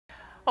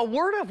A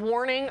word of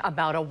warning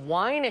about a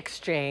wine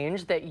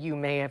exchange that you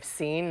may have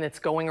seen that's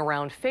going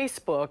around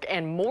Facebook,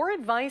 and more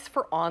advice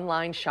for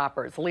online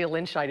shoppers. Leah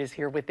Linscheid is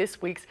here with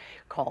this week's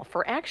Call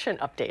for Action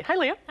update. Hi,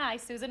 Leah. Hi,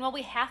 Susan. Well,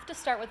 we have to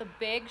start with a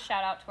big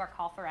shout out to our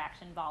Call for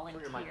Action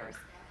volunteers.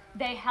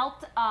 They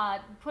helped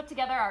put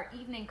together our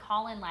evening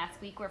call-in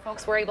last week where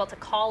folks were able to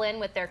call in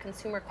with their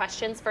consumer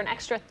questions for an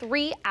extra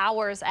 3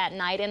 hours at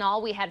night. In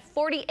all, we had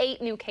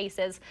 48 new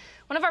cases,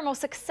 one of our most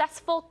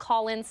successful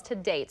call-ins to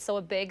date. So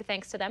a big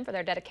thanks to them for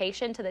their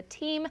dedication to the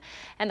team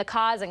and the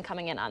cause and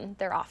coming in on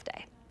their off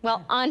day.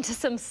 Well, on to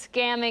some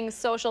scamming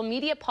social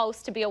media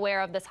posts to be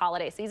aware of this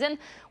holiday season.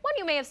 One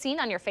you may have seen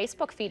on your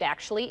Facebook feed,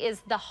 actually,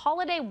 is the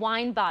holiday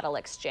wine bottle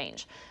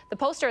exchange. The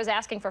poster is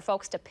asking for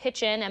folks to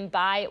pitch in and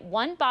buy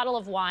one bottle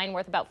of wine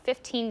worth about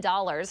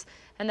 $15,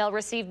 and they'll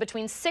receive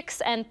between 6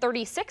 and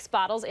 36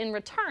 bottles in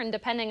return,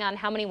 depending on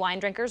how many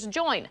wine drinkers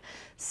join.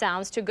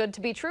 Sounds too good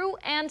to be true,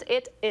 and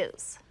it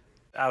is.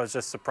 I was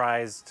just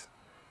surprised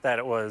that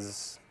it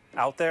was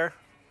out there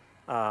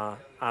on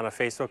a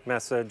Facebook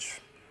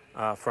message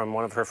from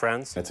one of her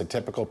friends. It's a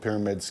typical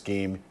pyramid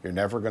scheme. You're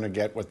never going to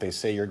get what they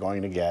say you're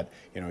going to get.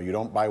 You know, you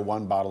don't buy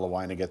one bottle of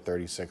wine and get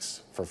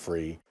 36 for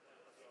free.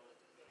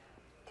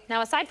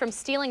 Now, aside from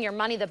stealing your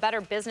money, the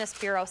Better Business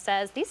Bureau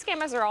says these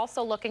scammers are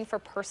also looking for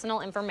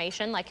personal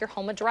information like your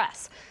home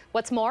address.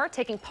 What's more,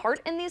 taking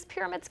part in these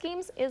pyramid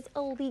schemes is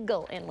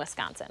illegal in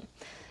Wisconsin.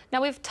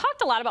 Now, we've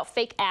talked a lot about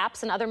fake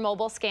apps and other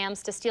mobile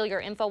scams to steal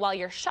your info while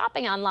you're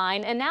shopping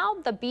online, and now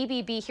the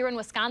BBB here in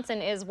Wisconsin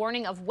is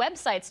warning of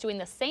websites doing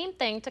the same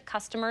thing to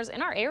customers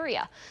in our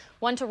area.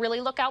 One to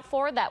really look out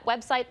for, that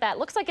website that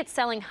looks like it's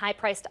selling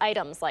high-priced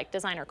items like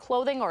designer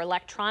clothing or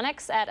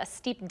electronics at a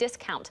steep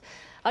discount.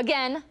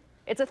 Again,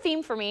 it's a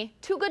theme for me.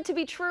 Too good to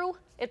be true?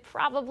 It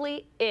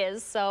probably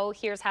is. So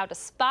here's how to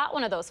spot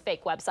one of those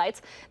fake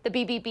websites. The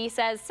BBB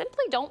says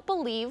simply don't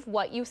believe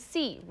what you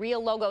see.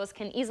 Real logos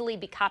can easily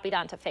be copied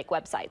onto fake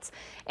websites.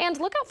 And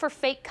look out for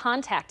fake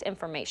contact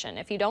information.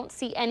 If you don't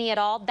see any at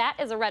all, that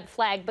is a red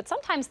flag, but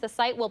sometimes the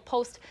site will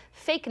post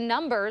fake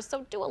numbers,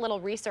 so do a little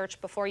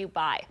research before you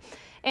buy.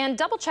 And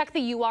double check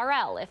the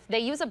URL. If they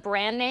use a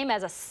brand name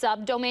as a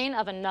subdomain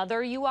of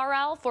another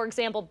URL, for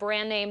example,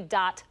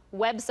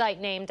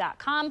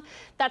 brandname.websitename.com,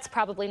 that's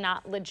probably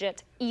not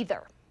legit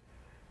either.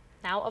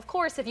 Now, of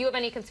course, if you have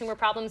any consumer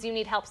problems you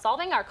need help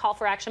solving, our Call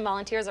for Action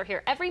volunteers are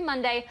here every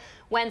Monday,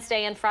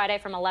 Wednesday, and Friday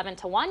from 11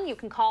 to 1. You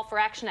can call for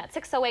action at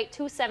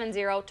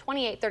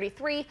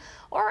 608-270-2833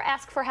 or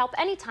ask for help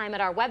anytime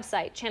at our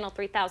website,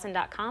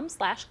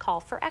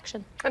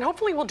 channel3000.com/call-for-action. And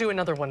hopefully we'll do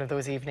another one of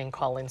those evening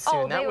call-ins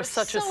soon. That was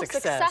such a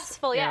success.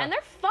 Successful, yeah, and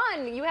they're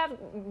fun. You have,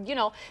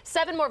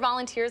 7 more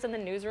volunteers in the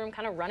newsroom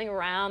kind of running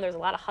around. There's a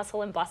lot of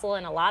hustle and bustle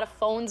and a lot of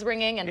phones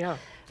ringing. And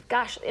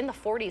gosh, in the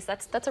 40s,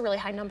 that's a really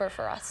high number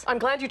for us. I'm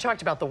glad you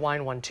talked about the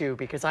wine one, too,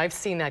 because I've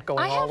seen that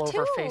going all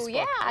over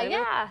Facebook.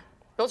 Yeah.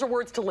 Those are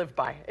words to live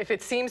by. If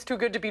it seems too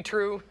good to be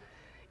true,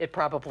 it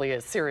probably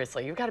is.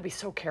 Seriously, you've got to be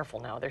so careful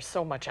now. There's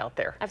so much out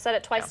there. I've said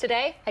it twice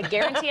today. I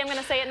guarantee I'm going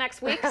to say it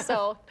next week,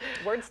 so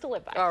words to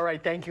live by. All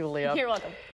right, thank you, Leah. You're welcome.